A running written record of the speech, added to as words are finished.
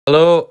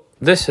Hello,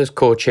 this is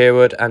Coach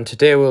Haywood, and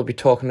today we'll be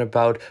talking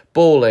about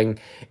bowling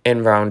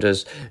in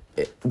rounders.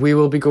 We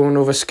will be going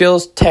over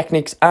skills,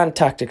 techniques, and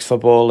tactics for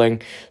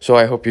bowling, so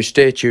I hope you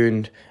stay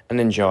tuned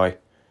and enjoy.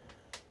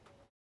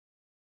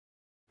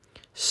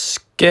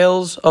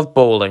 Skills of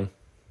bowling.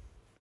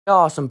 There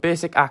are some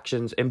basic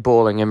actions in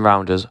bowling in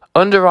rounders.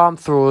 Underarm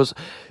throws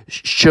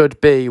should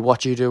be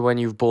what you do when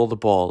you bowl the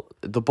ball.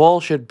 The ball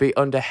should be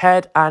under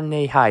head and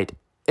knee height.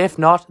 If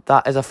not,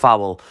 that is a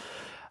foul.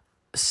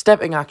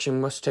 Stepping action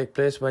must take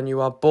place when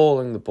you are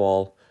bowling the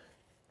ball.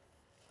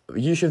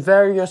 You should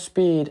vary your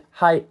speed,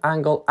 height,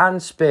 angle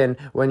and spin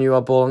when you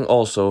are bowling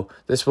also.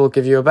 This will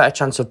give you a better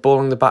chance of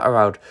bowling the batter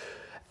out.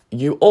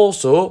 You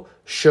also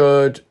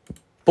should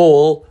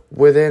bowl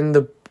within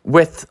the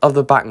width of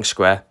the batting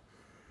square.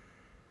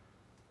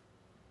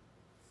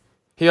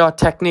 Here are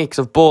techniques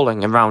of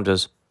bowling in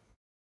rounders.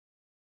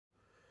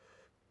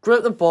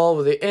 Grip the ball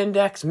with the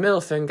index, middle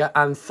finger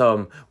and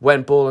thumb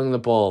when bowling the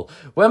ball.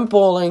 When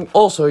bowling,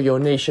 also your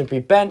knee should be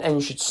bent and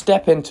you should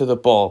step into the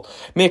ball.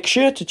 Make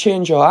sure to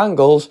change your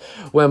angles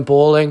when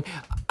bowling,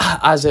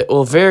 as it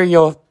will vary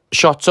your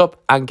shots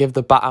up and give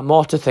the batter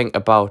more to think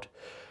about.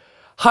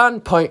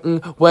 Hand pointing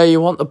where you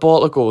want the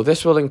ball to go.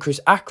 This will increase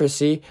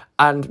accuracy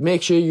and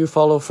make sure you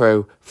follow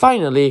through.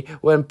 Finally,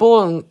 when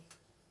bowling,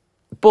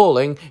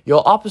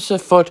 your opposite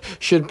foot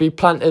should be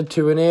planted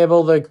to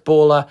enable the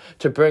bowler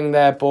to bring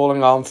their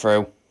bowling arm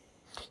through.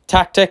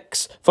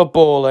 Tactics for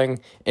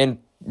bowling in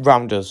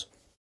rounders.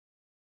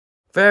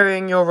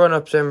 Varying your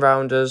run-ups in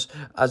rounders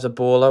as a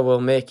bowler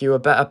will make you a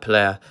better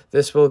player.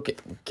 This will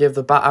give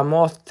the batter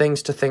more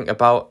things to think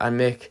about and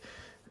make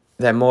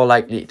them more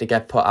likely to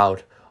get put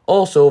out.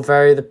 Also,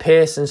 vary the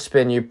pace and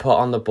spin you put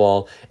on the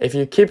ball. If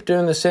you keep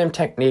doing the same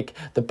technique,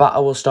 the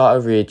batter will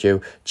start to read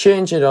you.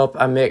 Change it up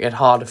and make it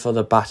harder for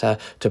the batter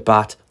to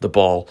bat the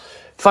ball.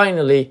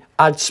 Finally,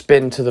 add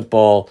spin to the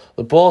ball.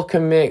 The bowler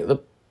can make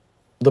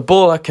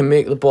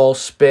the ball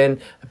spin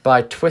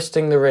by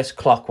twisting the wrist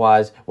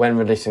clockwise when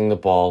releasing the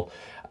ball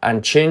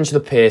and change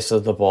the pace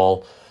of the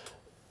ball.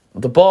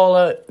 The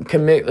bowler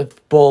can make the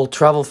ball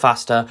travel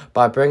faster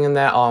by bringing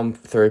their arm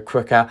through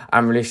quicker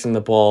and releasing the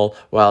ball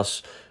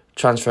whilst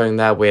transferring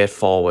their weight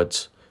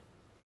forwards.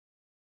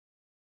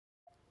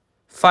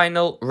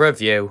 Final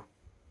review.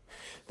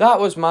 That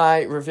was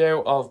my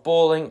review of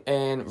bowling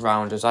in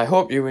rounders. I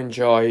hope you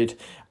enjoyed,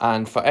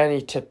 and for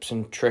any tips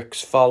and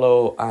tricks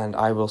follow, and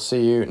I will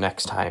see you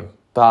next time.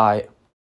 Bye.